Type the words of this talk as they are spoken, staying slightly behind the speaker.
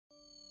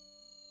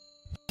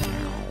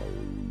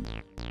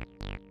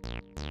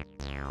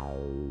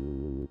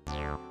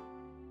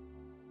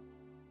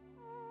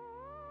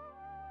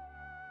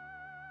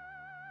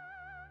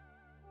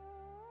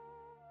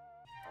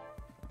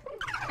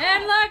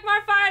And look,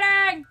 more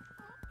fighting!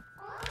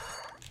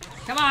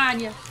 Come on,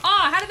 you.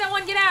 Oh, how did that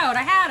one get out?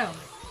 I had him.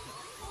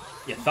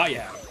 You thought you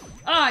had him.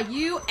 Oh,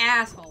 you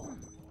asshole.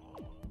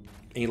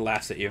 And he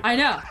laughs at you. I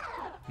know.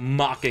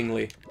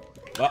 Mockingly.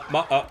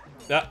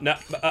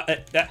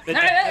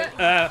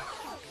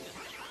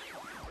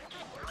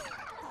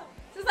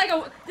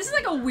 This is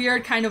like a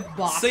weird kind of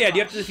boss. So yeah, do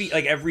you have to defeat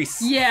like every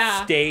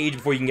stage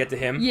before you can get to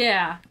him?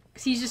 Yeah,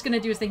 because he's just gonna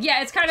do his thing.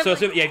 Yeah, it's kind of. So, like,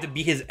 so you have to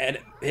beat his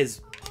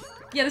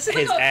yeah, this is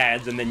his like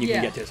ads, and then you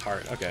can get to his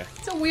heart. Okay.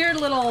 It's a weird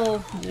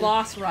little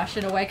boss rush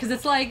in a way, because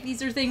it's like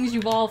these are things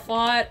you've all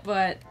fought,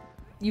 but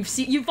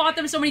you've fought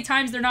them so many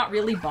times they're not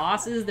really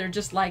bosses. They're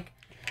just like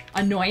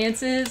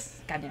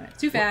annoyances. God damn it,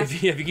 too fast.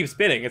 Well, if you keep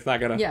spinning, it's not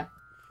gonna. Yeah.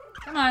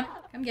 Come on,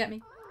 come get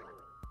me.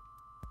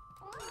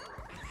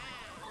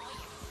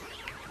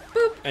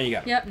 Boop. And you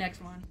got it. Yep,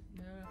 next one.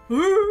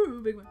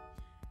 Ooh, big one.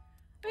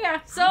 But yeah,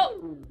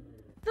 so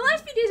the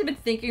last few days I've been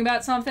thinking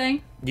about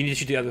something. You need to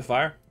shoot the other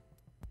fire?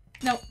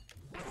 No.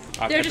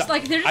 Okay, They're just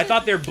like I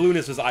thought their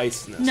blueness was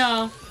iceness.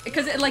 No,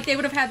 because like they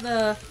would have had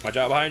the. Watch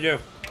out behind you.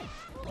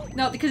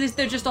 No, because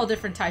they're just all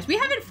different types. We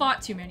haven't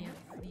fought too many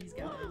of these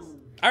guys.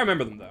 I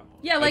remember them though.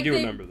 Yeah, like I do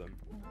remember them.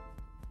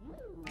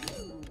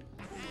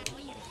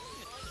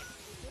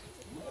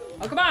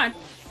 Oh, come on.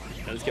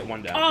 Now let's get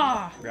one down.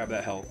 Ah. Grab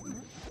that health.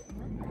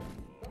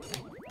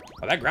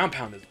 Oh, that ground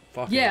pound is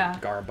fucking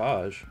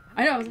garbage.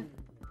 I know.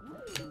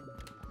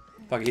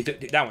 Fuck, he took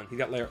that one. He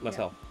got less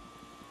health.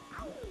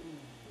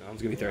 That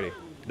one's gonna be 30.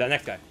 That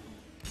next guy.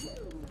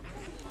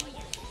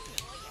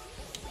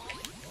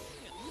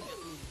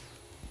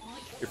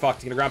 You're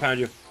fucked. He's gonna ground pound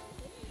you.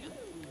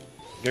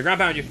 He's gonna ground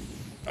pound you.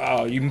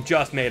 Oh, you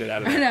just made it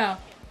out of it. I know.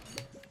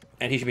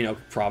 And he should be no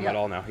problem at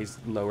all now. He's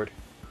lowered.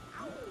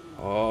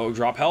 Oh,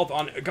 drop health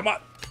on it. Come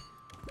on.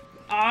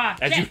 Ah,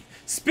 As you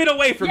spin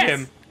away from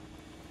him.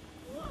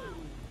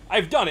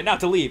 I've done it,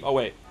 not to leave. Oh,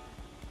 wait.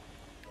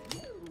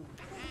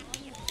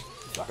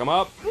 Suck him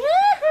up.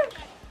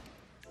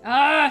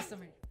 Ah, so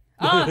many.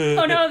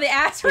 Oh no, the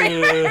ass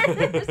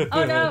raiders.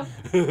 Oh no.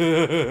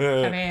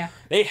 Come here.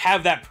 They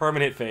have that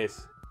permanent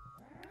face.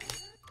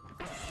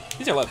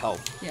 These are a lot of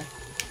health. Yeah.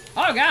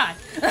 Oh god.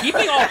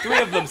 Keeping all three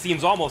of them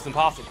seems almost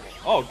impossible.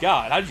 Oh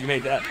god, how did you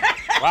make that?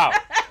 Wow.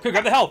 Quick,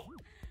 grab the health.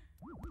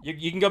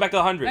 You can go back to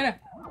 100. I know.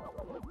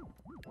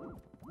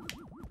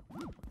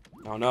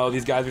 Oh no,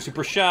 these guys are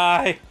super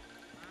shy.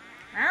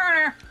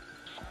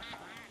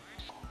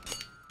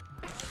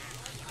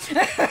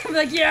 I'm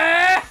like,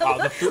 yeah!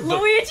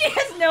 Luigi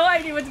has no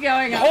idea what's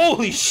going on.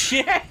 Holy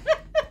shit!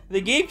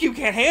 The GameCube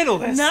can't handle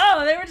this.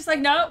 No, they were just like,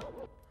 nope.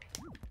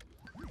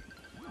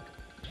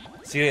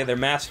 So yeah, they're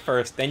masked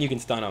first, then you can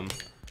stun them,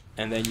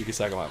 and then you can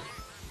suck them up.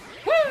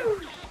 Woo! I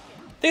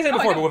think I said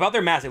before, but without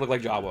their mask, they look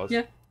like Jawas.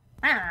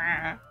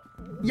 Yeah.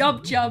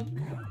 Yup, yup.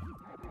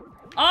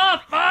 Oh,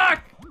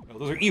 fuck! Oh,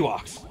 those are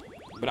Ewoks.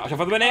 But watch out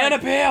for the banana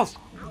peels!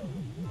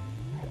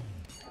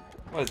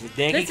 What is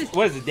this,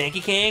 What is it,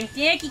 Danky King?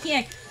 Danky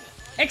King.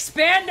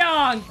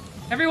 Expandong!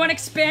 Everyone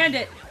expand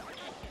it.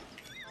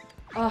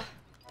 Oh.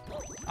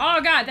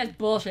 Oh god, that's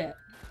bullshit.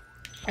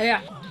 Oh,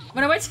 yeah.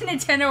 When I went to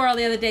Nintendo World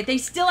the other day, they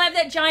still have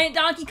that giant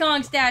Donkey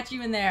Kong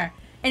statue in there.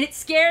 And it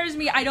scares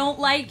me. I don't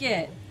like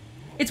it.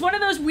 It's one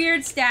of those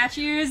weird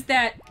statues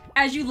that,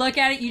 as you look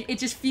at it, it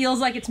just feels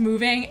like it's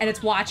moving and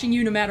it's watching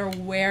you no matter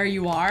where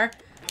you are.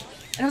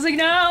 And I was like,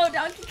 no,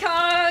 Donkey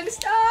Kong,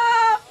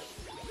 stop!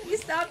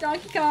 Please stop,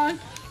 Donkey Kong.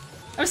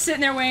 I was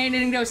sitting there waiting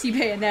to go see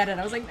Bayonetta, and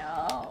I was like,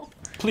 no.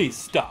 Please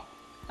stop.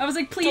 I was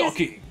like, please.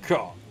 Donkey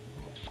Kong.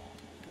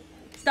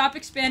 Stop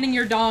expanding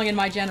your dong in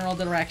my general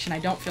direction. I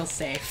don't feel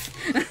safe.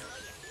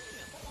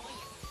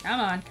 Come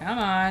on, come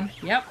on.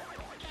 Yep.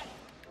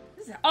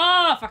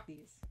 Oh, fuck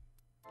these.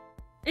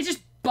 It's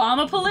just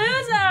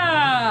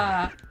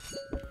Bombapalooza!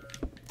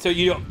 So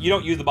you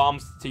don't use the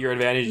bombs to your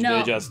advantage, No.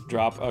 they just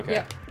drop?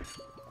 Okay.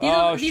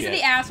 Yep. These are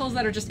the assholes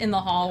that are just in the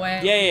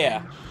hallway.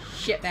 Yeah.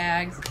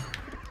 Shitbags.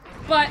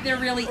 But they're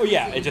really Oh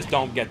yeah, easy. it just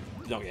don't get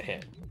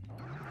hit.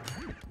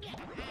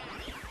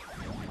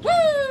 Woo!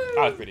 That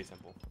was pretty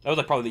simple. That was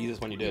like probably the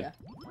easiest one you did. Yeah.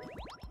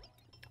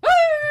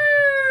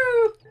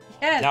 Woo!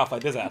 Yes. Now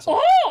fight this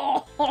asshole.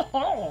 Oh!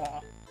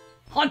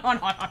 Hon.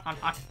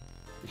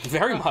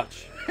 Very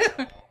much.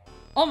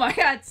 Oh my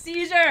god,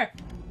 seizure!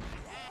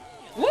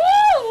 Woo!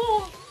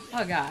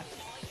 Oh god.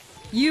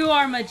 You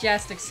are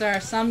majestic, sir.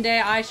 Someday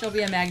I shall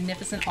be a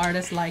magnificent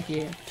artist like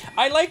you.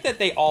 I like that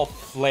they all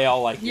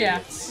flail like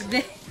idiots.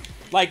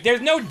 Like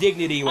there's no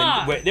dignity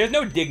when there's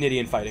no dignity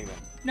in fighting them.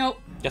 Nope.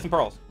 Get some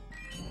pearls.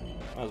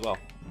 Might as well.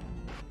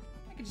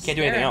 Can't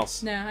do anything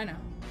else. No, I know.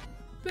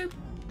 Boop.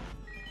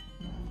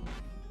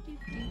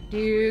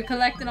 Do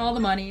collecting all the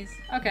monies.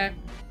 Okay.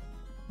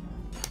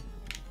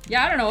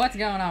 Yeah, I don't know what's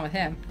going on with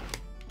him.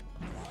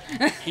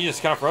 He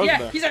just kind of froze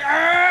there. He's like,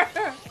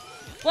 argh!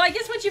 Well, I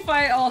guess once you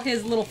fight all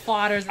his little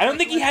fodders... I don't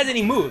think he has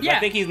any moves. Yeah. I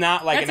think he's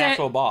not like an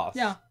actual boss.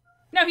 Yeah.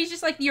 No, he's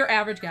just like your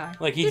average guy.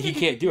 Like, he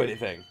can't do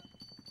anything.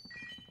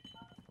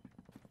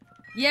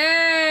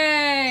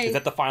 Yay! Is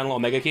that the final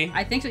Omega key?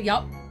 I think so,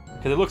 yup.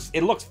 Because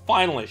it looks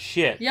final as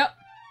shit. Yep.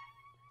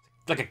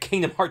 like a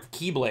Kingdom Hearts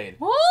Keyblade.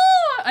 Woo!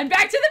 I'm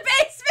back to the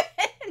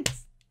basement!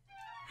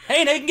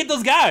 Hey, now you can get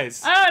those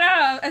guys!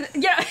 Oh no!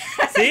 Yeah.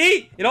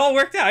 See? It all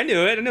worked out. I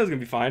knew it. I knew it was gonna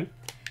be fine.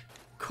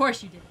 Of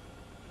course you did.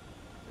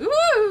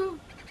 Ooh!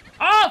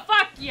 Oh,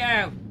 fuck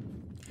you!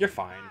 You're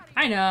fine.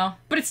 I know,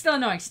 but it's still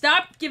annoying.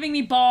 Stop giving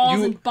me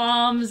balls and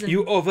bombs and...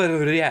 You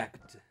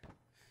overreact.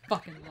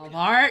 Fucking love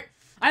art.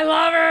 I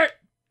love it!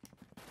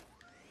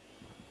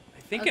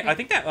 I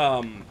think that,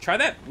 try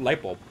that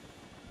light bulb.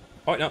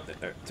 Oh, no,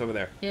 it's over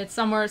there. It's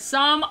somewhere,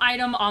 some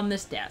item on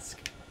this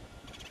desk.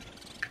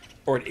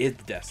 Or it is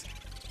the desk.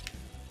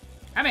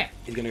 Come here.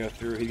 He's gonna go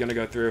through. He's gonna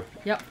go through.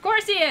 Yep, of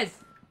course he is.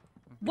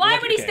 Why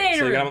would he stay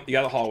in a room? You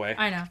got the hallway.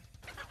 I know.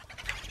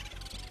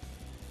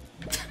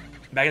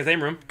 Back in the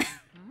same room.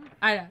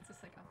 I know. It's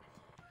just like,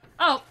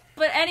 oh,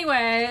 but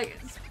anyway,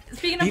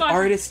 speaking of the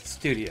artist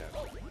studio.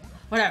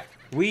 Whatever.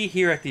 We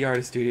here at the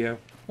artist studio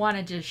want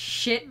to just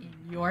shit in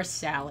your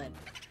salad.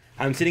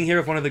 I'm sitting here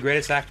with one of the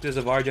greatest actors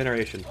of our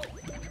generation.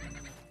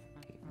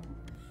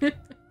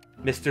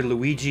 Mr.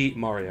 Luigi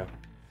Mario.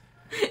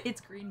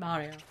 It's Green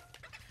Mario.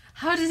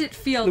 How does it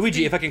feel?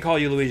 Luigi, if I can call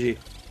you Luigi.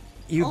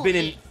 You've been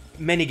in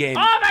many games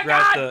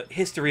throughout the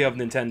history of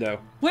Nintendo.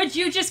 Would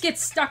you just get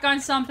stuck on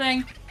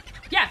something?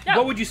 Yeah, no.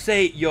 What would you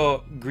say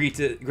your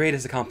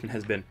greatest accomplishment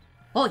has been?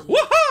 Oh,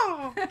 yeah.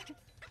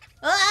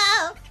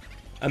 Woohoo!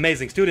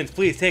 Amazing. Students,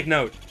 please take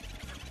note.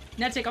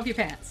 Now take off your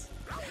pants.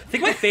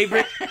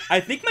 I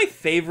think my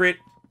favorite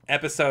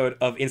episode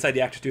of Inside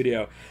the Actor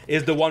Studio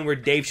is the one where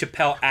Dave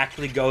Chappelle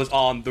actually goes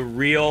on the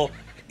real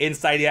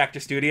Inside the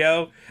Actor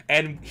Studio,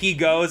 and he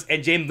goes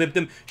and James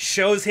Limpton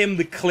shows him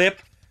the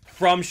clip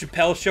from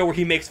Chappelle's show where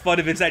he makes fun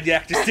of Inside the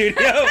Actor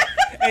Studio,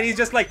 and he's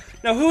just like,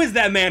 now who is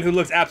that man who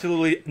looks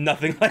absolutely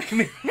nothing like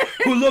me,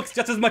 who looks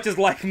just as much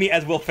like me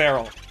as Will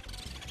Ferrell?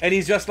 And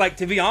he's just like,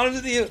 to be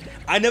honest with you,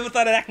 I never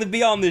thought I'd actually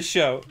be on this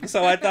show.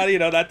 So I thought, I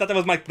thought that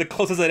was the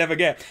closest I'd ever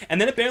get. And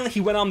then apparently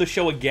he went on the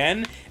show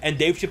again, and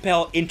Dave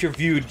Chappelle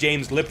interviewed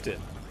James Lipton.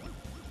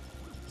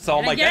 So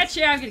I'm like, that's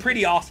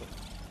pretty awesome.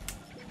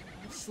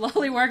 I'm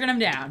slowly working him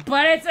down.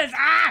 But it says,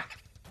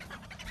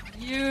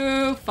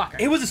 you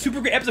fucker. It was a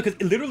super great episode,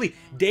 because literally,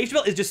 Dave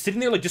Chappelle is just sitting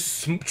there, like,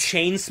 just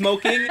chain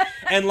smoking,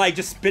 and, like,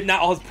 just spitting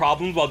out all his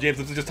problems while James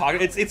Lipton's just talking.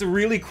 It's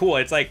really cool.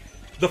 It's like,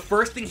 the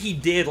first thing he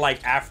did,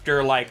 like,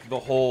 after, like, the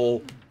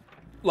whole,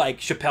 like,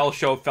 Chappelle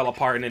show fell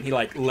apart and then he,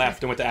 like,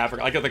 left and went to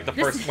Africa. Like, one of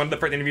the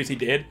first interviews he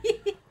did.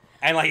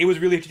 And, like, it was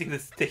really interesting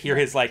to hear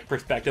his, like,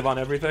 perspective on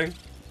everything.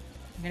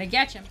 I'm gonna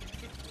get you.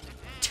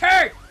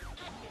 Turd!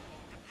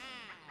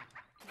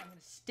 I'm gonna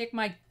stick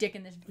my dick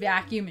in this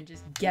vacuum and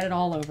just get it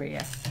all over you.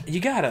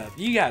 You gotta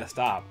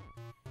stop.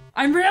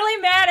 I'm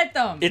really mad at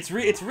them! It's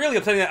really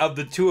upsetting that of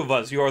the two of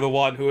us, you are the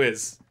one who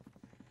is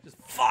just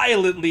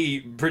violently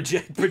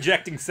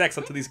projecting sex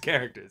onto these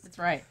characters. That's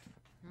right.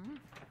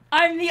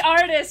 I'm the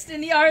artist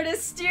in the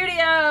artist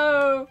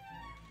studio!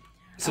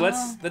 So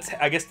let's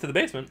I guess, to the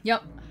basement.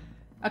 Yep.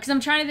 Because I'm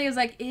trying to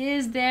think,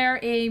 is there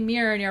a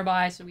mirror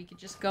nearby so we could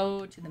just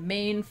go to the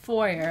main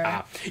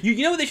foyer?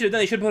 You know what they should have done?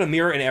 They should have put a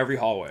mirror in every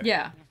hallway.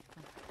 Yeah.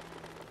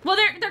 Well,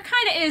 there kind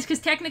of is, because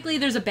technically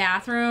there's a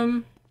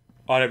bathroom.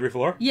 On every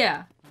floor?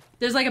 Yeah.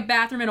 There's like a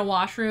bathroom and a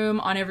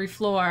washroom on every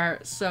floor,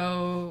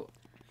 so...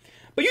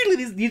 But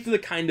usually these are the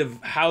kind of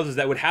houses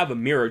that would have a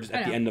mirror just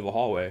at the end of a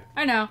hallway.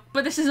 I know,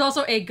 but this is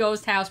also a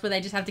ghost house where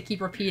they just have to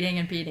keep repeating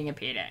and repeating and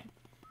repeating.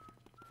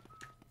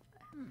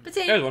 But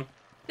see, there's one.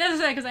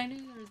 That's right, because I knew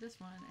there was this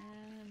one,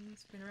 and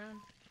spin around.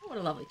 Oh, what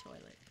a lovely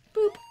toilet.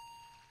 Boop.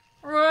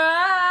 Whoa.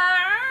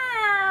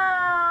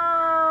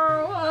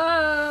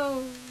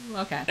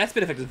 Okay. That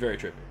spin effect is very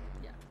trippy.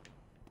 Yeah.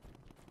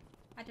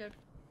 Hi, Toad.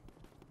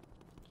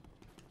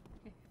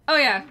 Oh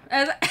yeah,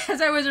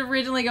 as I was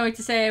originally going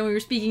to say, we were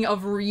speaking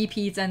of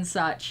repeats and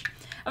such.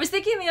 I was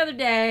thinking the other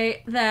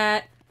day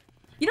that,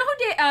 you know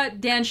who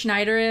Dan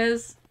Schneider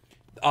is?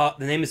 The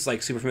name is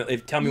like super familiar.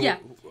 Tell me. Yeah,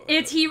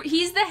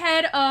 he's the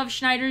head of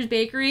Schneider's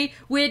Bakery,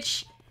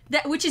 which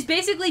is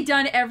basically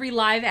done every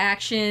live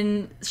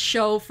action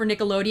show for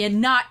Nickelodeon,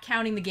 not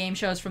counting the game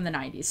shows from the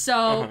 90s.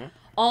 So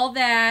all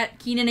that,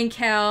 Keenan and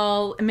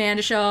Kel,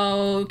 Amanda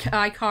Show,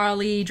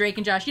 iCarly, Drake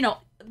and Josh,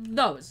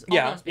 those. All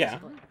those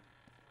basically.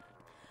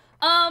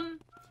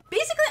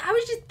 Basically, I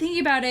was just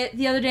thinking about it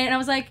the other day, and I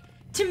was like,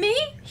 to me,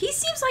 he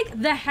seems like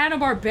the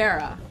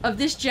Hanna-Barbera of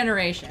this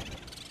generation.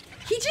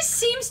 He just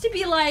seems to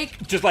be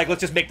like... Just like,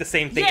 let's just make the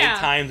same thing 8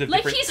 times with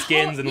different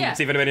skins and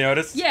see if anybody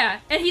notices.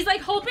 Yeah, and he's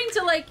like hoping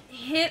to like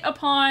hit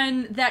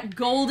upon that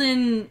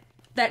golden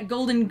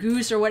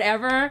goose or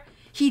whatever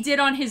he did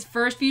on his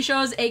first few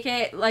shows,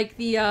 aka like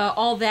the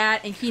All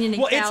That and Keenan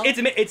and Kel.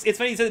 It's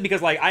funny you said it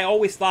because like I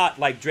always thought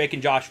like Drake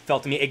and Josh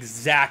felt to me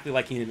exactly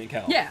like Keenan and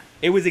Kel. Yeah,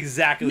 it was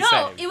exactly the same.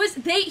 No, it was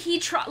he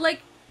tried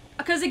like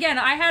because again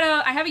I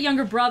have a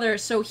younger brother,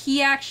 so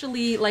he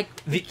actually like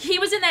he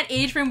was in that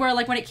age frame where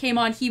like when it came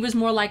on he was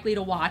more likely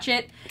to watch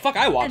it. Fuck,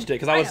 I watched it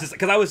because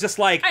I was just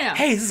like,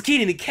 hey, this is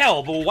Keenan and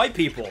Kel, but with white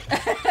people.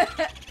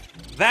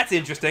 That's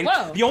interesting.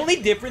 Whoa. The only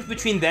difference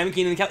between them and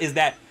Keenan and Kel is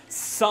that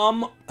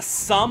some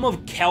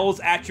of Kel's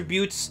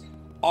attributes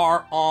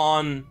are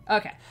on...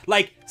 Okay.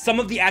 like some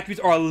of the attributes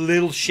are a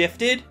little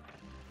shifted.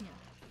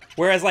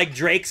 Whereas like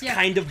Drake's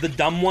kind of the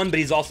dumb one, but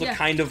he's also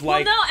kind of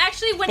like. Well, no,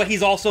 actually, but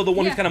he's also the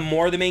one who's kind of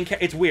more the main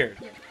character. It's weird.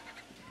 Yeah.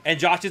 And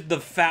Josh is the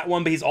fat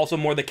one, but he's also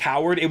more the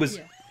coward. It was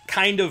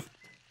kind of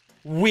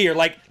weird.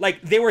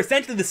 Like they were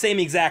essentially the same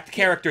exact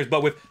characters,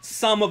 but with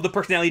some of the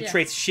personality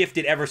traits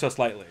shifted ever so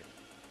slightly.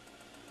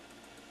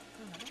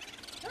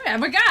 Oh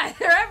my god,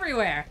 they're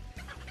everywhere.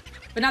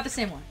 But not the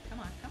same one. Come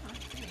on.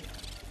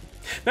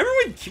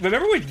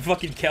 Remember when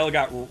fucking Kel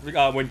got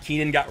when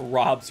Keenan got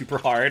robbed super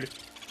hard?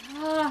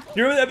 You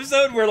remember the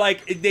episode where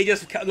like they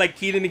just like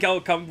Keenan and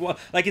Kel come,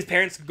 like his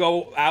parents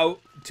go out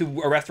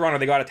to a restaurant or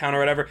they go out of town or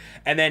whatever,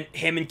 and then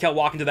him and Kel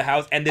walk into the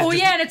house and there's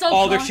and it's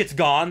all their shit's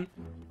gone,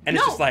 and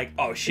it's just like,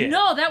 oh shit.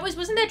 No,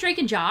 wasn't that Drake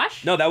and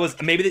Josh? No, that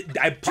was maybe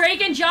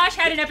Drake and Josh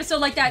had an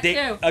episode like that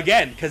too.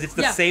 Again, because it's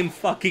the same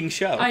fucking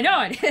show. I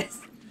know it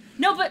is.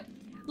 No, but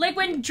like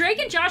when Drake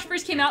and Josh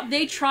first came out,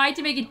 they tried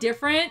to make it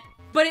different.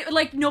 But it,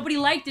 like, nobody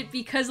liked it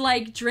because,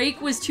 like,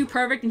 Drake was too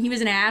perfect and he was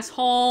an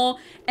asshole.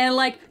 And,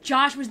 like,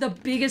 Josh was the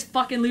biggest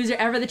fucking loser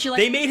ever that you, like...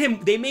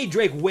 They made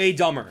Drake way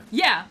dumber.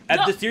 Yeah.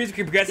 As the series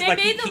progresses, they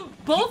made them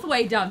both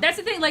way dumb. That's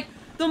the thing, like,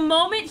 the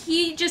moment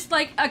he just,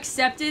 like,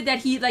 accepted that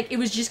he, like, it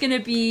was just gonna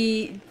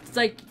be,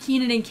 like,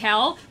 Keenan and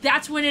Kel,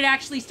 that's when it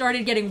actually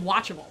started getting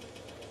watchable.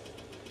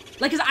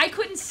 Like, because I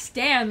couldn't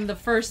stand the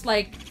first,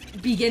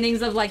 like,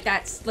 beginnings of, like,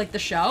 the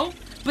show.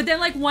 But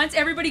then, like, once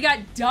everybody got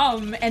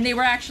dumb and they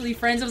were actually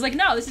friends, I was like,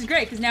 no, this is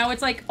great, because now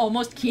it's, like,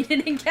 almost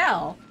Keenan and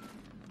Kel.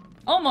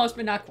 Almost,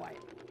 but not quite.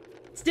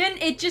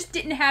 It just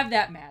didn't have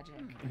that magic.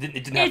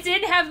 It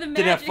didn't have the magic.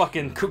 Didn't have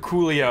fucking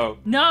Coolio.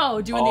 No,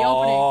 doing the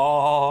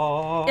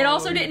opening. It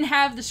also didn't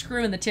have the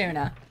screw in the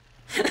tuna.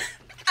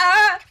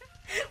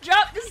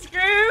 Drop the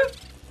screw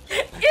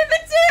in the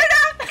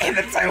tuna! In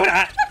the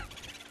tuna!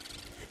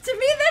 To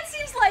me, that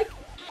seems like...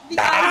 the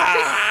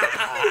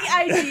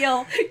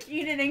ideal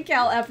Keenan and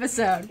Kel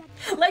episode.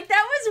 Like,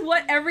 that was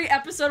what every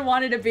episode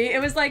wanted to be. It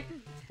was like,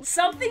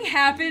 something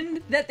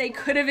happened that they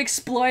could have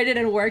exploited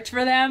and worked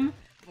for them,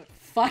 but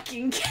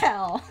fucking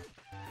Kel.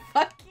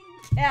 Fucking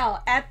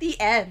Kel at the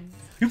end.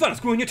 You found a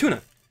screw in your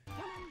tuna.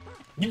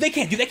 They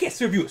can't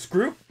serve you a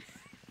screw.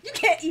 You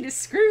can't eat a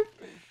screw.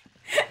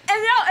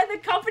 And the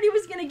company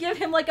was gonna give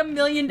him like $1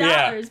 million,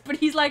 but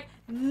he's like,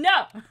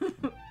 no,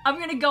 I'm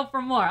gonna go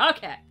for more.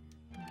 Okay.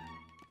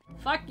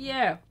 Fuck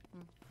you.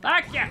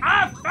 Fuck you.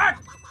 Oh,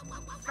 fuck.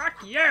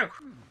 Fuck you.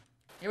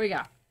 Here we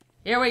go.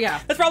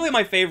 That's probably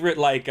my favorite,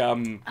 like,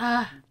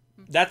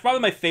 that's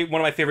probably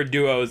one of my favorite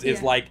duos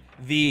is, like,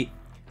 the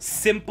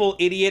simple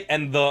idiot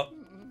and the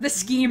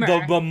schemer.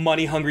 The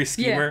money-hungry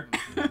schemer.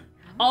 Yeah.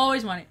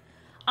 Always money.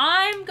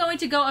 I'm going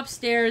to go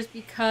upstairs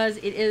because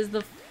it is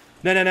the...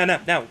 No,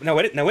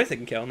 wait a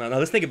second, Kel. No,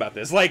 let's think about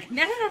this. Like...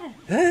 No.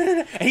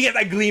 And he has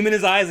that gleam in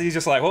his eyes and he's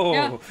just like, whoa.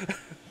 Yeah.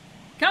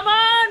 Come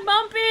on,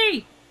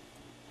 Mumpy!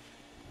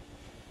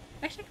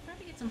 Actually, I could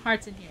probably get some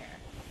hearts in here.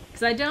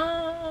 Because I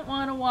don't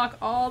want to walk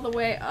all the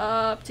way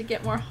up to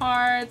get more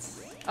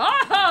hearts.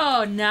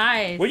 Oh,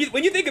 nice!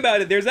 When you think about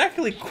it, there's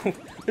actually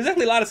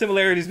a lot of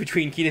similarities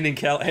between Keenan and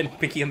Kel and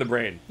Pinky and the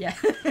Brain. Yeah.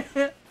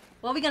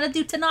 What are we gonna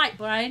do tonight,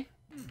 Brian?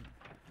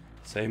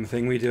 Same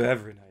thing we do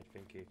every night,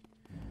 Pinky.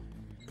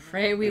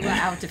 Pray we were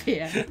out of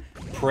here.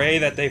 Pray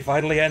that they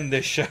finally end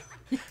this show.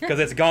 Because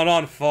it's gone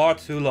on far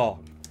too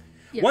long.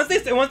 Yeah. Once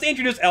they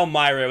introduced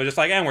Elmira, it was just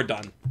like, we're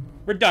done.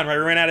 We're done, right?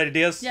 We ran out of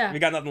ideas. Yeah. We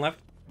got nothing left.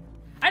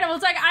 I know,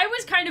 it's like, I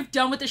was kind of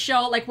done with the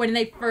show, like, when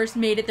they first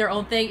made it their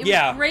own thing. It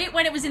was great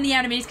when it was in the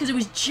animes, because it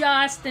was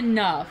just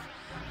enough.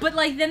 But,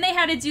 like, then they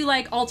had to do,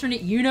 like,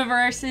 alternate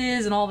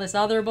universes and all this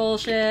other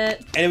bullshit.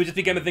 And it would just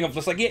become a thing of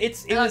just like,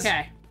 it was...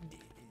 Okay.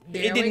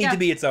 It didn't need to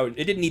be its own.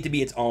 It didn't need to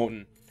be its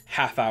own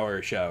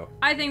half-hour show.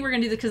 I think we're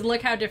gonna do this, because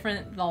look how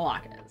different the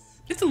lock is.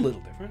 It's a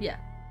little different. Yeah.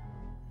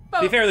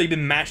 To be fair, you've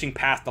been mashing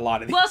past a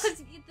lot of these. Well,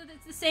 because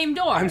it's the same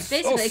door,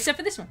 basically, except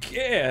for this one.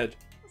 Scared.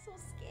 I'm so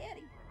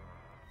scary.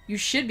 You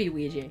should be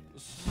Luigi.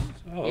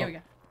 Oh. Here we go.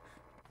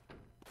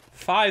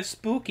 5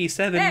 spooky,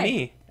 7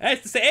 me. Hey,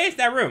 it's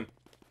that room.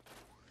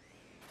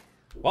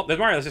 Well, there's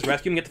Mario. Let's just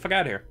rescue him and get the fuck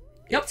out of here.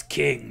 Yep. It's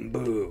King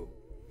Boo.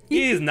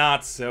 He's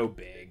not so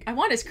big. I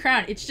want his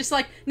crown. It's just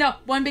like, no,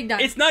 one big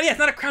diamond. It's not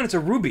a crown, it's a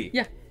ruby.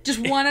 Yeah, just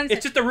one on his head.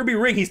 It's just a ruby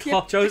ring he's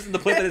chosen to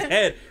place on his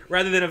head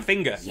rather than a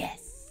finger.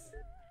 Yes.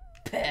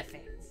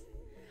 Perfect.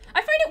 I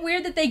find it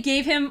weird that they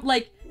gave him,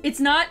 like, it's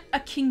not a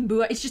King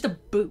Boo, it's just a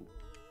Boo.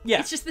 Yeah.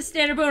 It's just the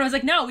standard Boo, and I was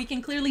like, no, we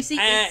can clearly see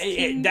it's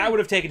King That Boo. would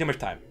have taken too much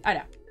time. I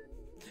know.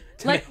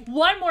 Like,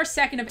 one more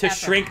second of effort. To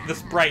shrink the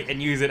sprite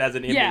and use it as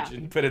an image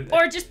and put it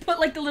there. Or just put,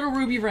 like, the little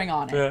ruby ring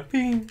on it.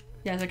 Yeah.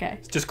 Yes, okay.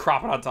 Just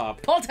crop it on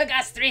top.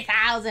 Poltergust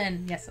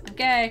 3000! Yes,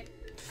 okay.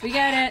 We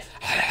get it.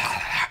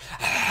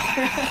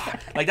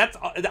 Like, that's...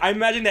 I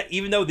imagine that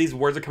even though these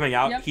words are coming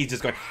out, he's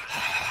just going...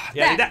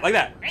 Yeah, like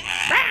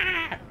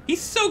that.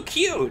 He's so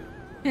cute.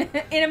 In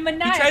a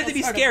maniacal He tries to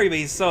be scary, but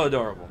he's so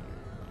adorable.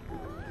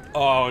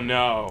 Oh,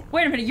 no.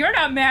 Wait a minute, you're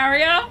not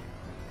Mario?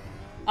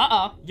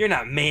 Uh-oh. You're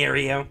not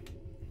Mario.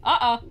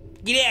 Uh-oh.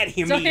 Get out of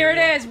here, So Mario. Here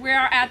it is. We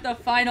are at the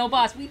final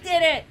boss. We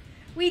did it.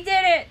 We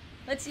did it.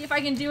 Let's see if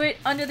I can do it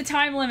under the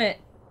time limit.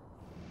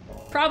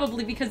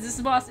 Probably, because this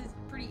boss is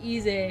pretty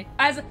easy.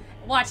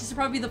 Watch, this will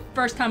probably be the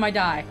first time I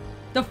die.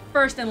 The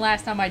first and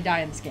last time I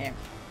die in this game.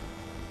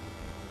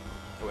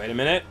 Wait a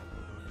minute.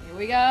 Here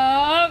we go.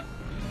 I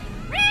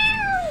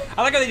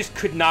like how they just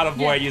could not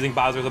avoid using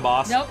Bowser as a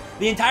boss. Nope.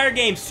 The entire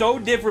game's so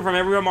different from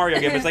every Mario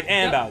game. It's like,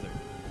 and Nope. Bowser.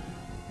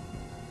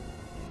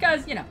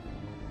 Because, you know,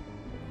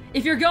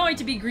 if you're going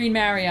to be Green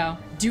Mario,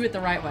 do it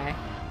the right way.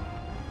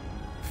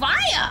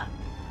 Fire!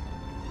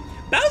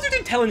 Bowser's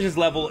intelligence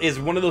level is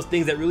one of those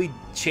things that really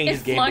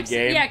changes game to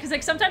game. Yeah, because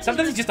like sometimes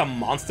he's just a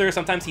monster.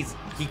 Sometimes he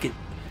could.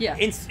 Yeah.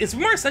 In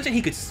Super Sunshine,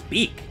 he could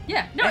speak.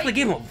 Yeah. No. They actually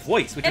gave him a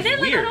voice, which is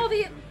then, weird. Like, all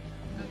the...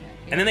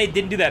 And then they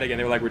didn't do that again.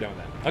 They were like, we're done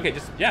with that. Okay,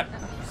 just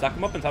suck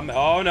him up and tell him.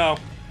 Oh no.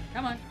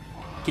 Come on.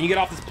 Can you get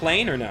off this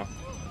plane or no?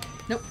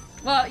 Nope.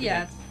 Well,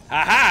 yeah.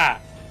 Aha!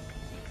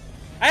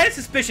 I had a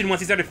suspicion once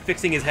he started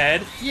fixing his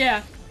head.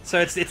 Yeah. So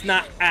it's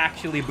not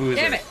actually Boozer.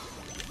 Damn it.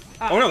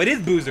 Oh no, it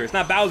is Boozer. It's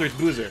not Bowser. It's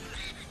Boozer.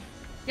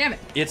 Damn it.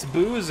 It's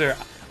Boozer.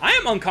 I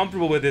am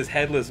uncomfortable with this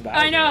headless Bowser.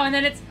 I know, and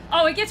then it's...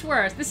 Oh, it gets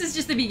worse. This is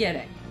just the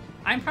beginning.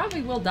 I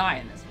probably will die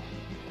in this one.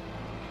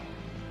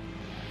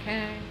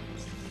 Okay.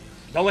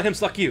 Don't let him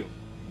suck you.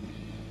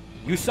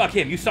 You suck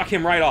him. You suck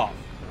him right off.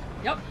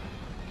 Yep.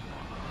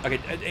 Okay,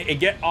 and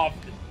get off.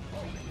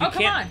 You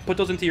come on. Put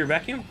those into your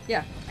vacuum?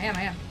 Yeah, I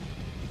am.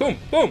 Boom,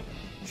 boom.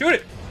 Shoot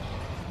it.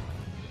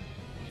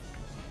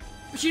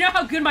 But you know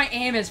how good my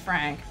aim is,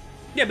 Frank.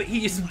 Yeah, but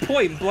he is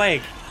point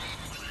blank.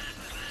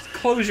 Just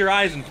close your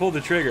eyes and pull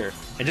the trigger.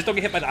 And just don't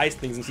get hit by the ice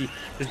things and see.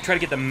 Just try to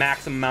get the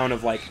max amount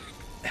of, like,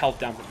 health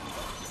down.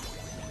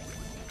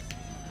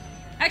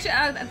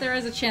 Actually, there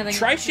is a chance.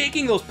 Try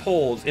shaking those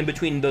poles in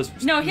between those.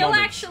 No, he'll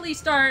moments. actually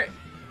start.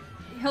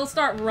 He'll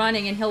start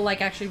running, and he'll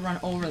like actually run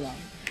over them.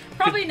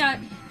 Probably not.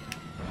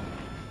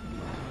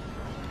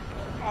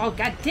 Oh,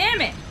 god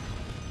damn it!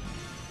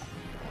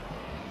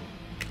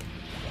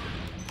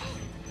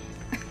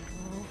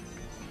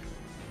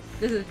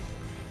 This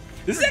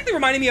is actually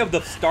reminding me of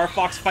the Star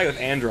Fox fight with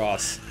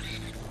Andross.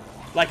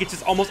 Like, it's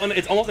just almost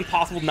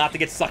impossible not to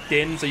get sucked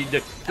in, so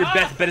your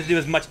best bet is to do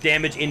as much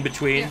damage in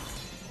between. Yeah.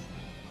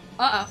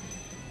 Uh-oh.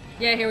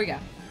 Yeah, here we go.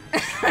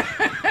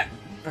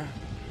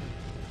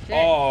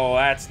 Oh,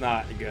 that's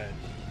not good.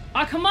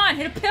 Oh, come on,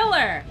 hit a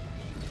pillar!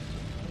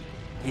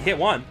 He hit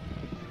one.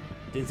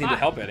 Didn't seem to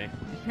help any.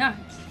 No.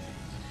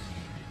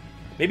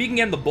 Maybe you can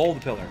get him to bowl the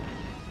pillar.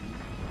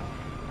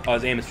 Oh,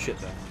 his aim is shit,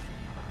 though.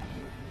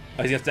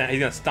 Oh, he's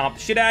gonna stomp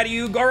the shit out of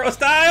you, Goro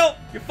style!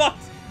 You're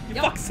fucked!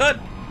 You're fucked, son!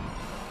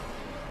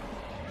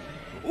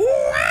 Ooh,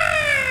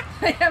 ah!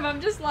 I'm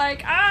just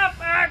like,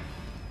 fuck!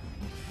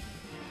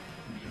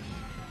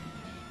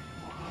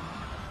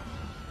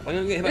 I'm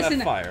gonna get hit by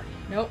that fire.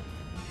 Nope.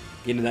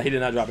 He did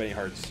not drop any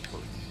hearts.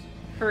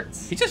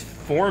 Hurts. He's just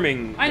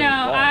forming. I know.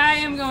 I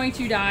am going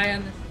to die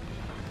on this.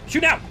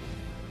 Shoot out!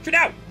 Shoot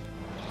out!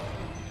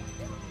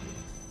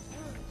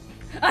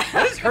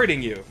 What is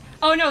hurting you?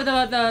 Oh no,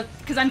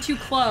 because I'm too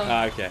close.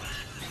 Okay.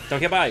 Don't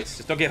get by ice.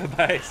 Just don't get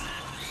by ice.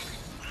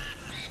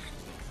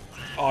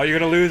 Oh, you're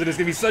gonna lose and it's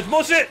gonna be such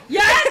bullshit!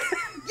 Yes!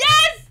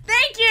 Yes!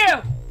 Thank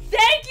you!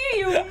 Thank you,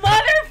 you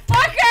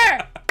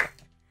motherfucker!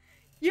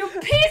 You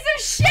piece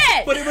of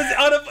shit! But it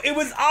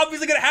was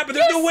obviously gonna happen.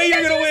 There's no way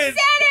you're gonna win. You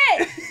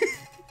said it!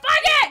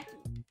 Fuck it!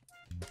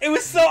 It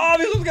was so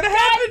obvious what was gonna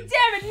happen. God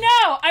damn it!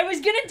 No, I was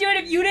gonna do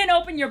it if you didn't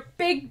open your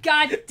big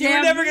goddamn mouth. You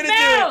were never gonna do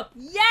it.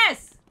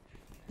 Yes.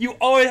 You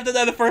always have to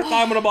die the first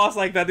time on a boss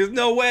like that. There's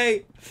no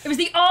way. It was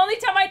the only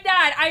time I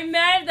died. I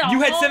managed the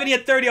You had 70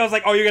 at 30. I was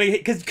like, oh, you're gonna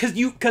hit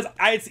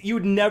because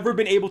you'd never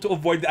been able to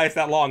avoid the ice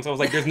that long. So I was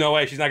like, there's no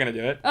way she's not gonna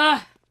do it.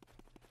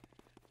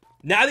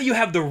 Now that you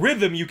have the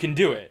rhythm, you can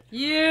do it.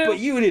 But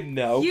you didn't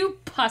know. You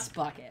puss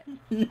bucket.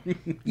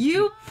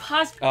 You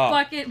puss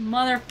bucket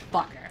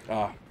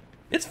motherfucker.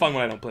 It's fun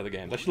when I don't play the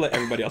games. I should let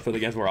everybody else play the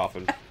games more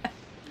often.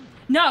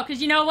 No,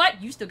 because you know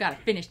what? You still gotta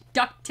finish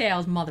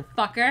DuckTales,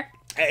 motherfucker.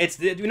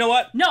 You know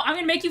what? No, I'm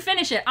gonna make you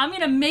finish it. I'm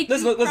gonna make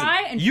you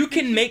cry and you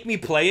can make me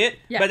play it,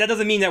 but that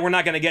doesn't mean that we're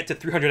not gonna get to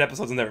 300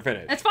 episodes and never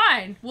finish. That's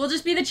fine. We'll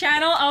just be the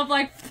channel of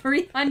like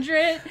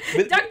 300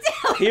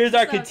 DuckTales. Here's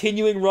our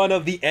continuing run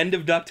of the end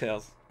of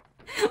DuckTales.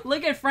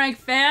 Look at Frank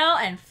fail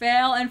and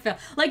fail and fail.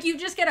 Like you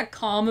just get a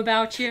calm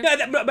about you.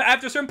 Yeah, but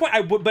after a certain point,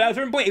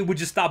 it would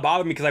just stop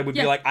bothering me because I would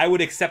be like, I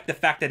would accept the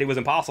fact that it was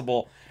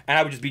impossible, and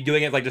I would just be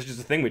doing it like this is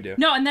just a thing we do.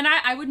 No, and then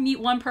I would meet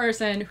one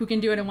person who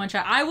can do it in one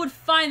shot. I would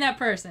find that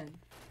person.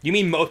 You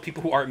mean most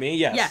people who aren't me?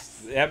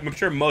 Yes. Yes. I'm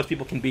sure most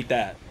people can beat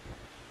that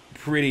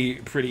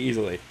pretty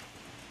easily.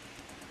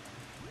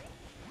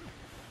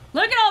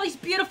 Look at all these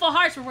beautiful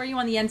hearts. Where were you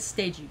on the end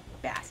stage, you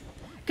bastard?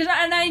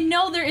 And I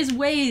know there is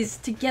ways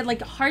to get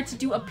like hearts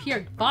to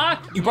appear.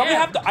 Fuck. You probably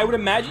have to. I would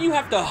imagine you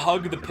have to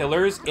hug the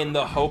pillars in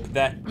the hope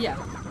that. Yeah.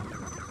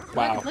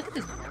 Wow. Look at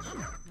this.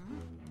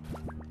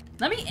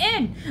 Let me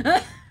in.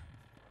 Like,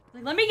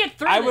 let me get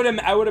through. I would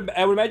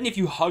imagine if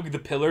you hug the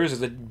pillars,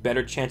 there's a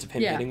better chance of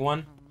him hitting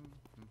one.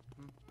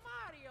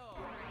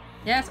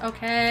 Yes.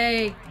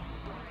 Okay.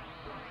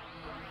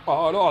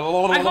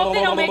 I hope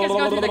they don't make us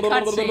go through the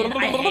cutscene.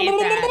 I hate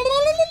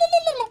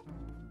that.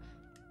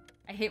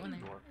 I hate when they...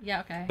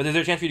 Yeah, okay. But is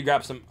there a chance for you to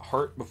grab some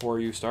heart before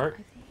you start?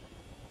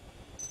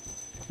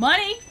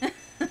 Money!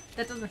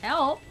 That doesn't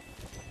help.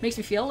 Makes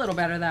me feel a little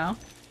better, though.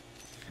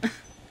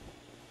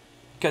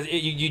 Because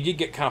you did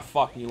get kind of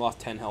fucked and you lost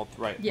 10 health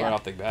right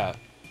off the bat.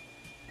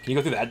 Can you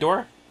go through that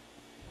door?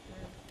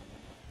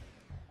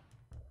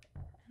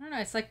 I don't know,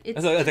 it's like...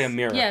 It's like a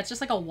mirror. Yeah, it's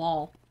just like a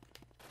wall.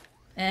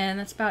 And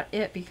that's about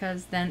it,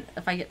 because then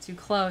if I get too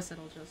close,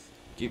 it'll just...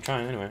 Keep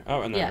trying anyway.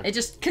 Oh, and yeah, it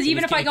just... Because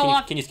even if I go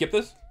off... Can you skip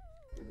this?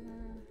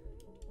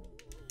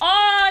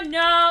 Oh,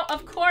 no!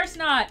 Of course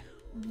not!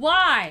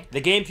 Why?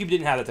 The GameCube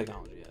didn't have that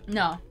technology yet.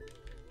 No.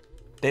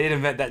 They didn't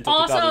invent that until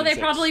Also, 2006.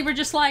 they probably were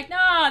just like,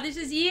 no, this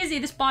is easy.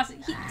 This boss...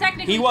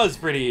 Technically... He was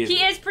pretty easy.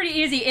 He is pretty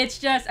easy. It's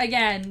just,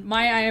 again,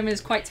 my IM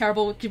is quite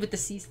terrible with the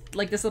C...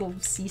 Like, this little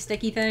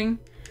C-sticky thing.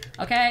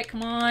 Okay,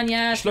 come on,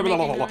 yes. You're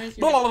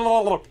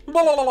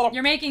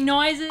making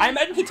noises. I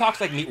imagine he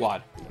talks like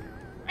Meatwad.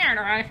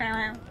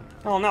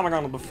 Oh, now I'm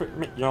gonna defeat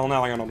me. Now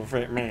I'm gonna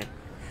defeat me.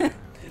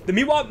 The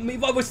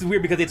Meatwad voice is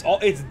weird because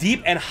it's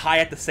deep and high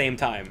at the same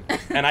time,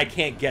 and I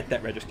can't get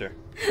that register.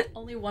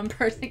 Only one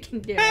person can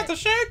do That's it. a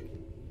shake.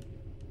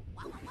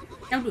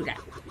 Don't do that.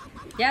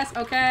 Yes,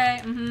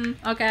 okay,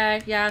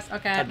 okay, yes,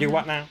 okay. Do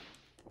what now?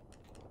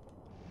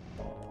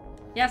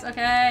 Yes,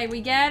 okay, we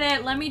get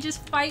it. Let me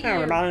just fight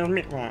you. No,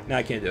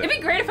 I can't do it. It'd be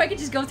great if I could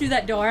just go through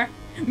that door,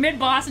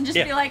 mid-boss, and just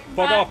be like,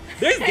 fuck off.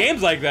 There's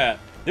games like that.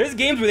 There's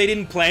games where they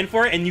didn't plan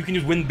for it, and you can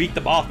just beat the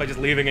boss by just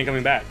leaving and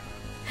coming back.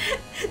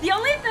 The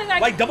only thing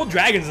like Double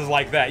Dragons is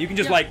like that. You can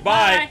just like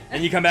bye,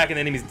 and you come back and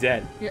the enemy's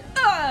dead. Yeah.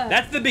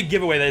 That's the big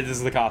giveaway that this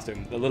is the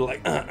costume. The little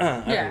like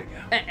Yeah. There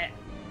we go.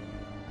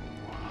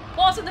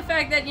 Also the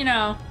fact that, you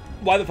know...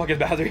 Why the fuck is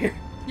Bowser here?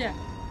 Yeah.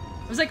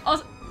 It was like,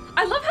 also...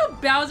 I love how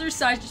Bowser's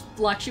size just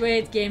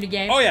fluctuates game to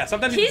game. Oh yeah,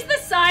 sometimes he's the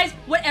size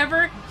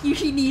whatever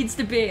he needs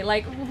to be.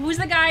 Like, who's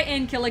the guy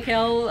in Kill la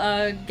Kill,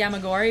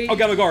 Gamagori? Oh,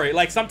 Gamagori.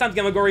 Like, sometimes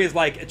Gamagori is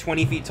like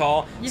 20 feet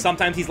tall. Yeah.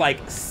 Sometimes he's like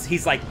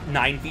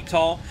 9 feet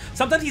tall.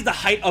 Sometimes he's the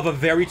height of a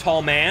very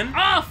tall man.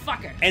 Oh,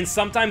 fucker. And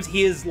sometimes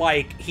he's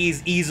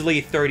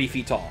easily 30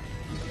 feet tall.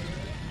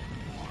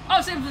 Oh,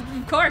 so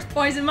of course,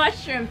 poison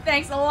mushroom.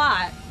 Thanks a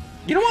lot.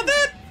 You don't want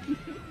that?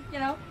 You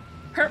know,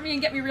 hurt me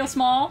and get me real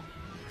small.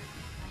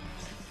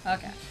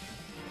 Okay.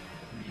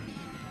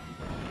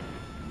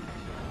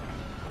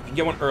 You can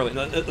get one early.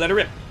 Let it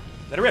rip.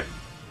 Let it rip.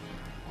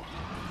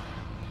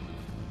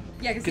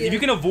 Yeah, because if you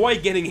can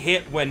avoid getting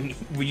hit when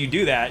you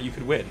do that, you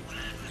could win.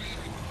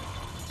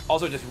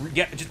 Also, just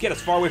get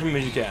as far away from him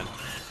as you can.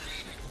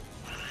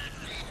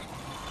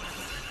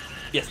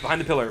 Yes,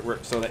 behind the pillar,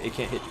 so that it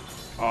can't hit you.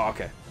 Oh,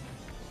 okay.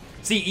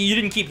 See, you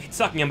didn't keep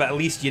sucking him, but at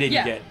least you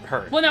didn't get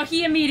hurt. Well, no,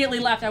 he immediately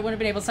left. I wouldn't have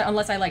been able to,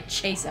 unless I, like,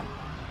 chase him.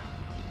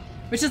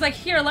 Which is like,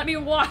 here, let me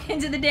walk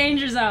into the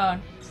danger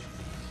zone.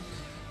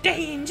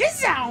 Danger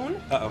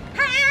zone? Uh-oh.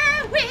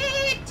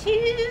 Highway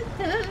to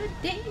the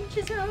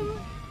danger zone.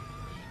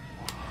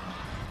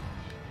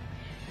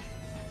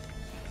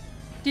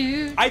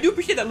 Dude. I do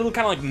appreciate that little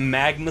kind of like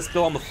magma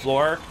spill on the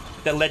floor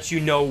that lets you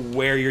know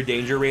where your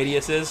danger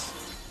radius is.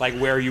 Like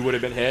where you would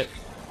have been hit.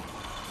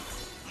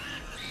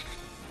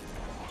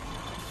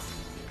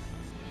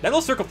 That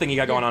little circle thing you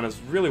got going on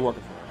is really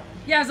working for you.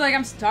 Yeah, it's like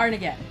I'm starting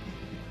again.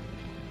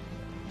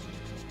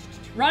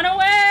 Run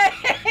away!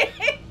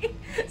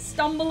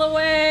 Stumble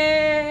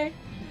away!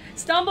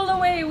 Stumble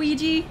away,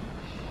 Luigi!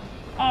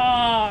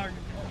 Oh,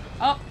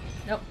 nope,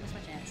 missed my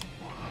chance.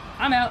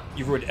 I'm out.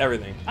 You've ruined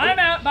everything. I'm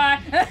out,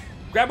 bye!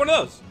 Grab one of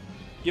those.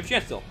 You have a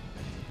chance still.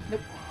 Nope.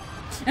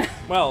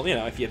 Well, you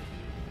know, if you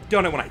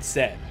don't know what I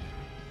said.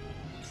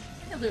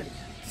 He'll do it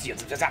again.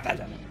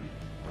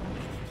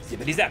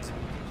 Zippity zaps.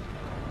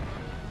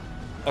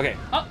 Okay.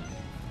 Oh!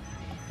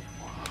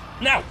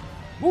 Now!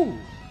 Woo!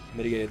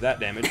 Mitigated that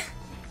damage.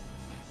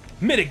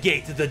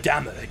 Mitigate the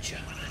damage.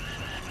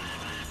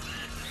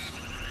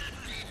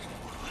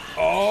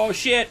 Oh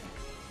shit!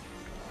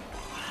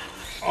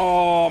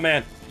 Oh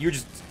man, you're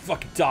just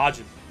fucking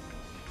dodging,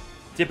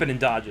 dipping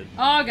and dodging.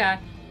 Oh god!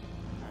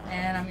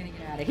 And I'm gonna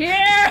get out of here.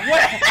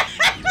 What?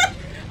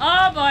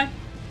 Oh boy!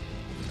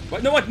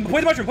 What? No, what? Point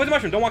the mushroom! Point the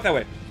mushroom! Don't walk that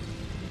way.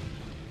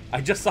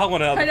 I just saw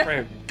one out of the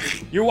frame.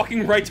 You're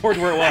walking right towards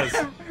where it was.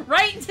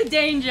 Right into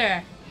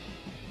danger.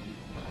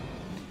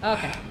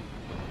 Okay.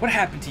 What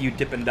happened to you,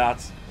 Dippin'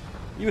 Dots?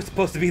 You were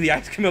supposed to be the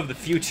ice cream of the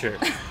future.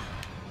 Okay.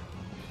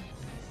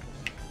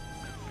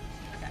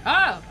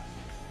 Oh!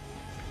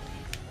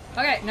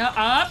 Okay, no,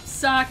 up,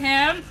 suck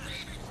him.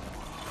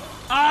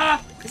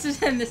 Ah! This is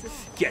him, this is...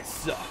 Get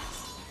sucked.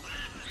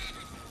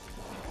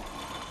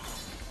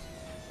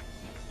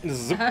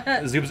 Zoom,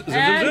 zoom, zoom, zoom,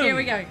 And zoom. here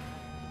we go.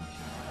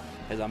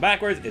 Heads on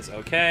backwards, it's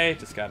okay,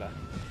 just gotta...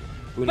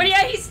 But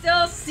yeah, he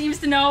still seems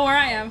to know where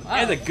I am. He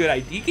has a good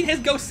idea, he has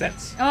ghost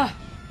sense. Oh.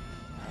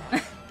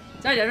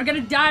 Sorry, I'm gonna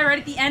die right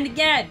at the end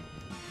again.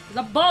 It's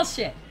a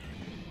bullshit.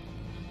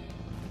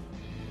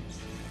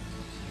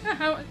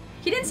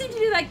 He didn't seem to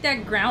do like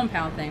that ground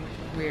pound thing, which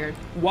was weird.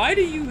 Why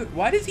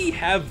does he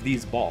have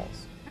these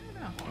balls? I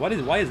don't know.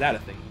 Why is that a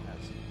thing he has?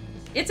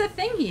 It's a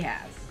thing he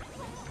has.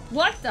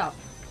 What the?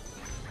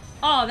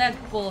 Oh, that's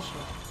bullshit.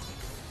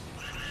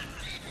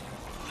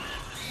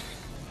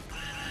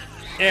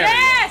 There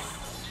Yes!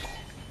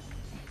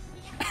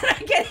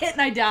 I get hit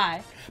and I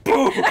die.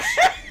 Boom!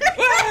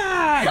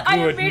 Ah, I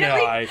good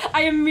immediately night.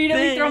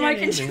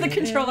 throw the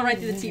controller right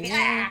through the TV.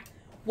 Ah!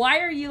 Why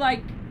are you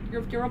like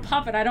you're a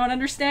puppet? I don't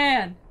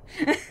understand.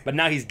 But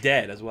now he's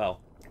dead as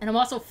well. And I'm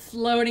also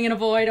floating in a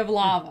void of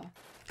lava.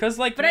 Cause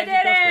like. But I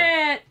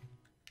did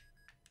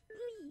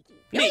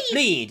it!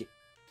 Need.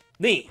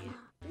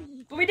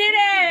 But we did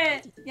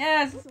it!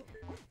 Yes.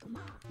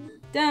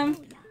 Dumb.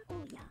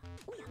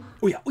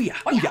 Ooh-yeah.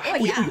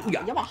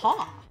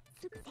 Yamaha.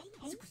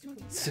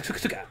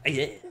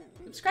 Yeah.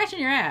 I'm scratching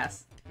your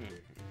ass.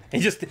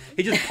 He's just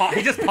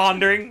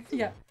pondering.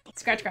 Yeah.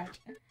 Scratch.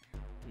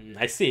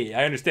 I see.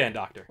 I understand,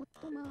 Doctor.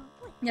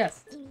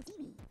 Yes.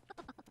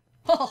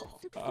 Oh.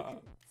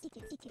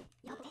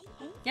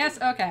 Yes,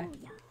 okay.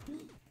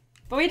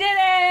 But we did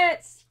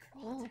it!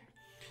 Oh.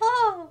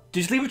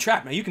 Just leave him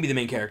trapped, man. You can be the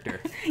main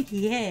character.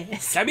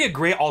 Yes. That'd be a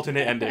great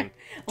alternate ending.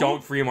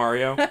 Don't free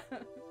Mario.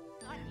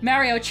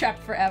 Mario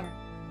trapped forever.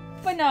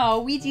 But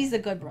no, Luigi's a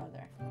good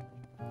brother.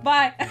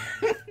 But...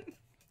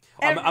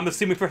 I'm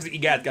assuming Professor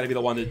Egat's gotta be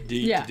the one to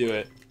do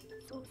it.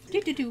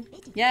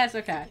 Yes,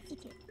 okay.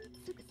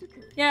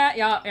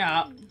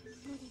 Yeah.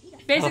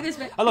 Basically, this...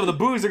 I love the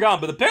booze are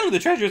gone, but apparently the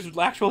treasure is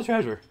actual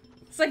treasure.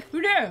 It's like,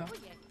 who knew?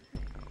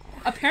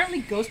 Apparently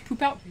ghosts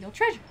poop out real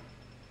treasure.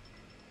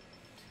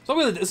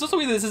 It's also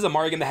weird that this is a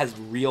Mario game that has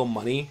real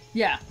money.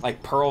 Yeah.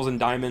 Like pearls and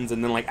diamonds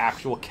and then like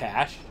actual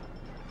cash.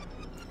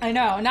 I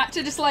know, not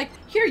to just like,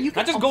 here, you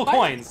can... Not just gold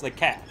coins, like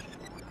cash.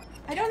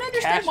 I don't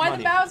understand why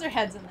the Bowser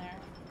head's in there.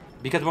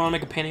 Because we want to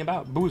make a painting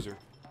about Boozer.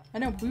 I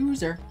know,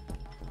 Boozer.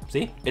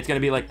 See? It's gonna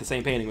be like the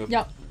same painting with...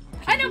 Yep.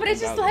 I know, but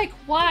it's just like,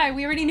 why?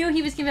 We already knew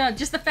he was giving out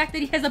just the fact that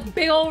he has a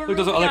big old Look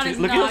at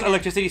those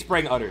electricity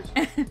spraying udders.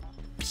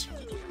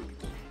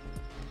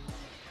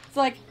 It's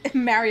like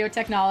Mario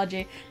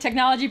technology.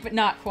 Technology, but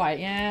not quite.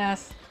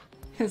 Yes.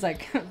 It's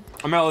like...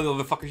 I'm out of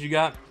the fuckers you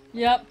got.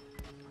 Yep.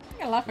 I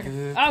got a lot of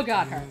fuckers. Oh,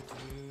 God, her.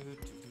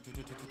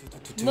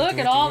 Look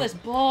at all this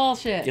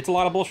bullshit. It's a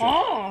lot of bullshit.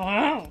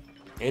 Oh.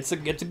 It's a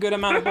good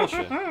amount of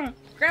bullshit.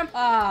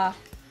 Grandpa.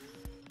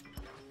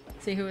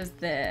 Let's see, who is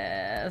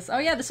this? Oh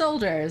yeah, the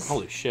soldiers.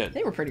 Holy shit.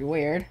 They were pretty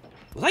weird.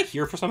 Was I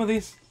here for some of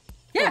these?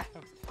 Yeah. I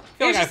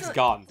feel like I was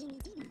gone.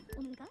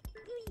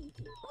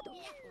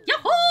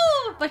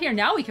 Yahoo! But here,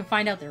 now we can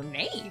find out their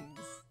names.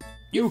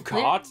 You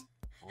caught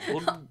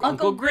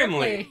Uncle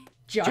Grimly.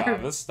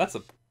 Jarvis. That's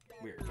a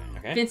weird thing,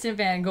 okay? Vincent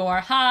Van Gogh.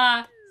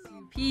 Ha.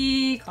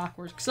 P.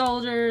 Clockwork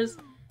Soldiers.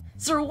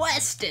 Sir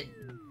Weston.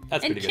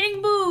 That's and pretty King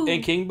good. Boo.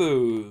 And King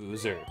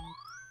Boozer.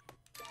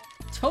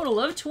 Total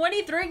of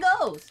 23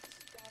 ghosts.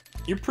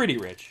 You're pretty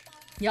rich.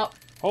 Yep.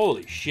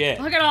 Holy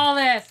shit. Look at all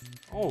this.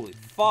 Holy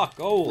fuck.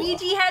 Oh.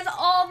 Luigi has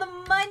all the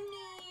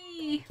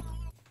money.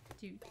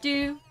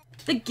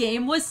 The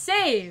game was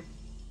saved.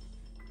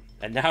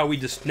 And now we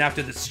just have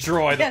to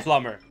destroy the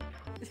plumber.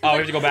 Oh, we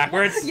have to go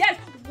backwards? Yes.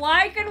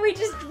 Why couldn't we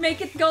just make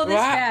it go this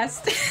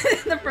fast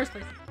in the first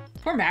place?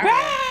 Poor Mario.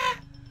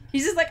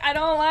 He's just like, I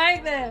don't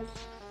like this.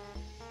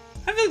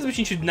 I feel like this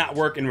machine should not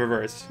work in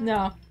reverse.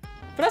 No.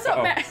 But also,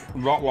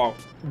 Mario.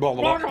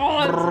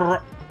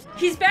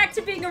 He's back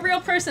to being a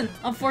real person.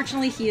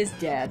 Unfortunately, he is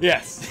dead.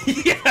 Yes.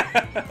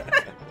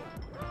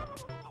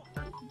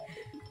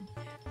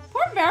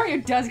 Poor Mario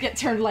does get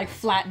turned, like,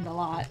 flattened a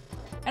lot.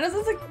 And it's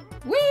just like,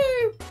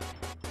 woo!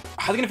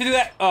 How's he gonna do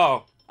that?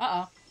 Oh.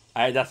 Uh-oh.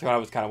 That's what I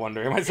was kind of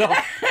wondering myself.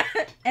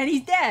 And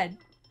he's dead.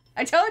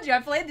 I told you, I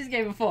played this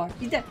game before.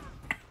 He's dead.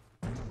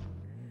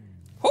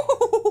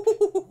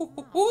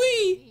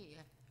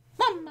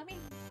 Mamma mia.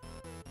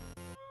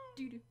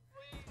 Doo-doo.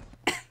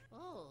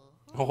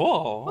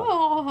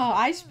 Oh,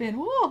 I spin.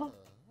 Whoa.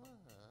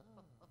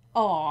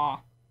 Aw.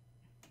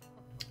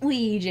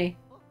 Luigi.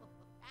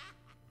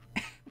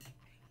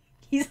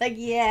 He's like,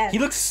 yes. He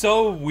looks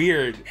so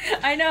weird.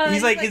 I know.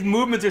 He's like, his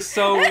movements are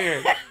so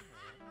weird.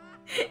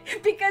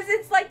 Because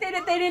it's like they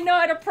didn't know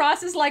how to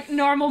process like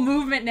normal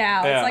movement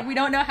now. Yeah. It's like we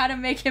don't know how to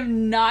make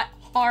him not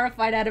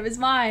horrified out of his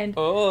mind.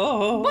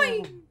 Oh.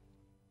 Boing.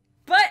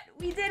 But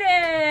we did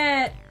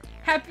it!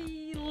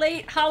 Happy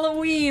late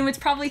Halloween. It's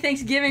probably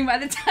Thanksgiving by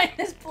the time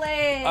this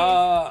plays.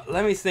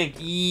 Let me think.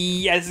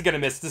 Yeah, this is gonna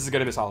miss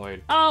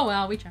Halloween. Oh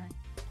well, we tried.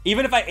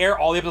 Even if I air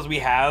all the episodes we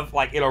have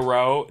like in a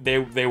row,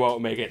 they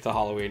won't make it to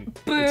Halloween.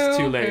 Boo, it's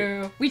too late.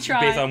 Boo. We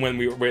tried. Based on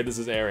where this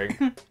is airing.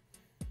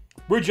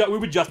 we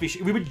would just be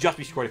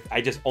screwed if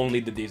I just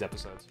only did these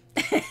episodes.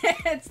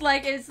 it's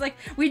like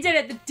we did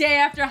it the day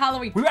after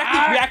Halloween. We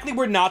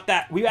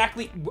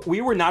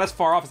were not as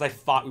far off as I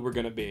thought we were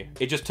gonna be.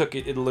 It just took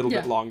it a little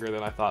bit longer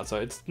than I thought, so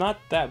it's not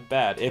that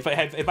bad. If I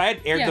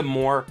had aired them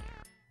more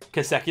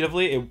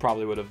consecutively, it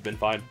probably would have been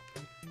fine.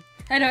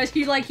 I know,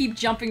 you like keep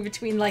jumping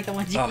between like the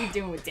ones you keep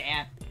doing with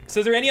Dan. So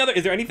is there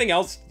anything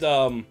else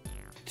to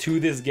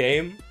this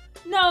game?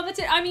 No, that's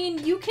it. I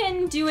mean, you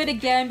can do it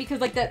again because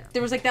like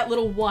there was like that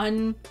little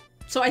one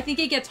So I think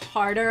it gets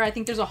harder. I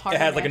think there's a harder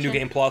It has like a new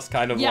mansion. game plus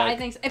kind of Yeah, like... I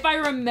think so, if I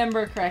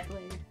remember correctly.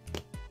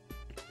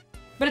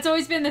 But it's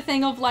always been the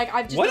thing of like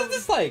I've just. What is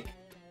this like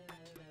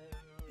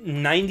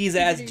 90s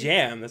ass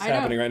jam that's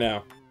happening right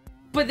now?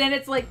 But then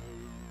it's like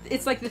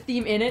the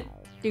theme in it.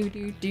 Do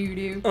do do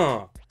do.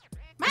 Mario!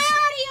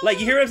 Like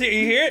you hear it? You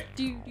hear it?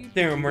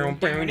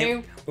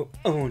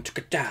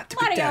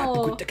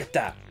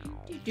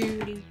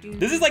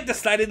 This is like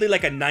decidedly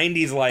like a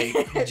 90s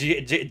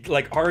like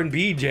like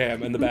R&B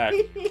jam in the back.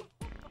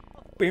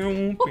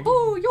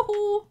 Yoo-hoo,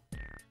 yoo-hoo.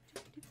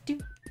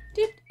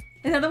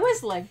 And then the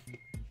whistling.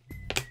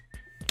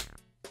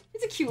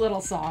 It's a cute little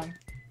song.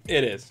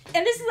 It is.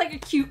 And this is like a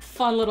cute,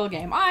 fun little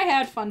game. I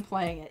had fun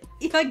playing it.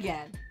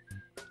 Again.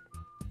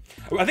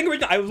 I think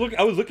originally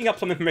I was looking up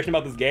some information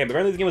about this game.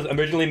 Apparently this game was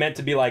originally meant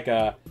to be like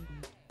the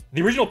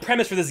original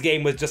premise for this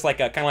game was just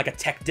like a kind of like a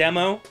tech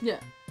demo. Yeah.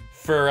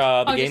 For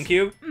the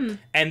GameCube.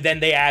 And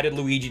then they added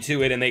Luigi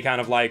to it and they kind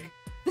of like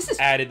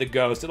added the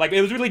ghost. Like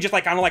it was really just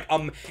like kind of like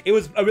it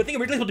was I think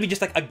originally supposed to be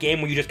just like a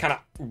game where you just kind of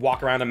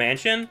walk around a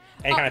mansion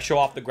and kind of show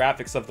off the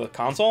graphics of the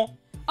console.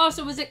 Oh,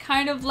 so was it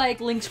kind of like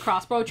Link's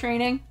crossbow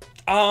training?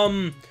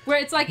 Where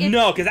it's like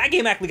no, because that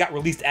game actually got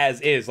released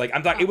as is. Like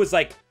I'm talking, it was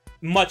like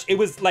it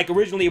was like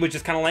originally it was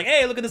just kind of like,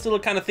 hey, look at this little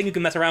kind of thing you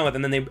can mess around with,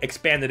 and then they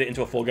expanded it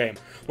into a full game.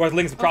 Whereas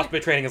Link's crossbow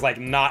training is like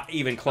not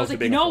even close to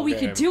being a full game. we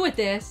could do with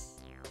this.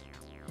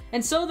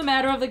 And so the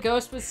matter of the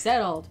ghost was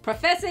settled.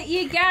 Professor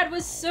Egad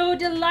was so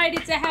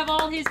delighted to have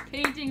all his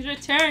paintings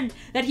returned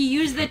that he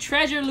used the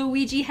treasure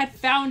Luigi had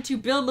found to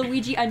build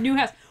Luigi a new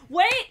house.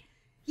 Wait!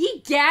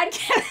 Egad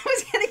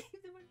was gonna keep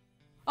the money.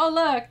 Oh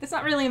look, that's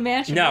not really a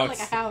mansion, no, it's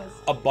like a house.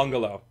 A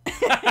bungalow.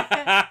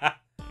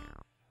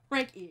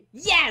 Rank E.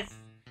 Yes!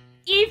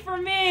 E for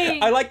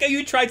me! I like how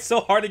you tried so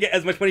hard to get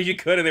as much money as you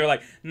could and they were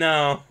like,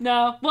 no.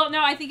 No. Well,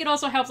 no, I think it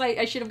also helps.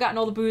 I should have gotten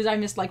all the boos. I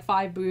missed like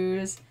 5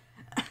 boos.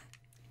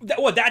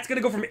 What, that's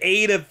gonna go from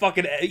A to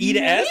fucking E to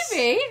S?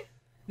 Maybe.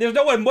 There's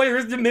no one,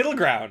 where's the middle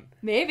ground?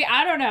 Maybe,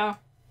 I don't know.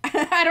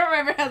 I don't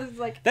remember how this is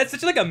like. That's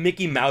such like a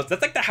Mickey Mouse,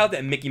 that's like the house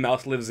that Mickey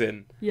Mouse lives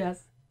in.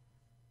 Yes.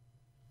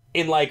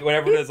 In like,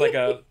 whenever there's like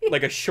a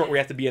short where you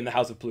have to be in the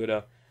House of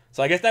Pluto.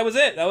 So I guess that was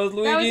it. That was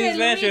Luigi's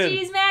Mansion.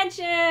 Luigi's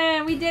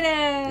Mansion! We did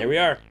it! Here we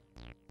are.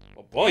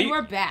 Oh, boy, and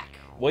we're back.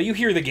 Well, you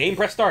hear the game,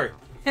 press start.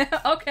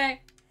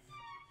 Okay.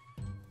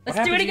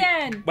 Let's do it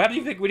again! What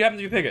happens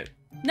if you pick it?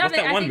 Nothing, What's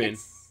that one mean?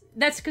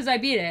 That's because I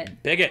beat it.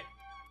 Pick it.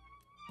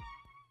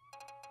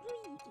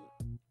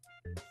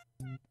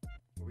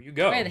 Where you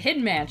go? Wait, the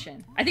Hidden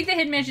Mansion. I think the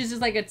Hidden Mansion is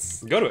just like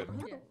it's... Go to it.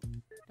 Yeah.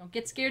 Don't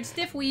get scared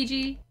stiff,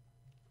 Ouija.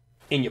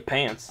 In your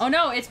pants. Oh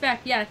no, it's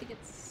back. Yeah, I think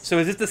it's... So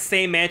is this the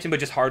same mansion but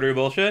just harder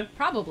bullshit?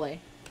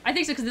 Probably. I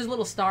think so because there's a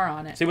little star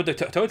on it. See, what the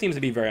Toad seems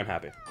to be very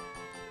unhappy.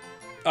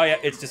 Oh yeah,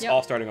 it's just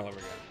all starting all over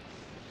again.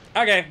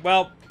 Okay,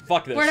 well,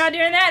 fuck this. We're not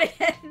doing that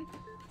again.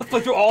 Let's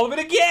play through all of it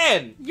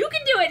again! You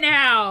can do it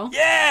now!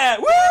 Yeah!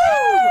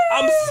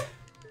 Woo!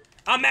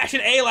 I'm mashing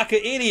A like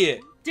an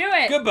idiot. Do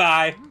it!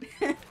 Goodbye.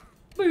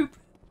 Boop.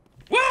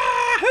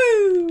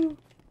 Wahoo!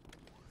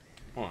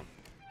 Hold on.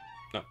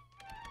 No.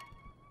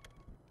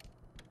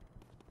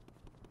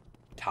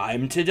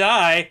 Time to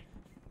die.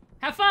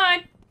 Have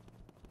fun!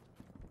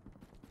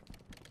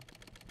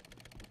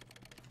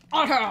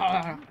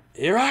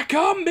 Here I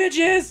come,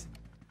 bitches!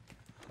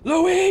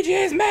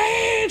 Luigi's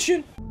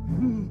Mansion!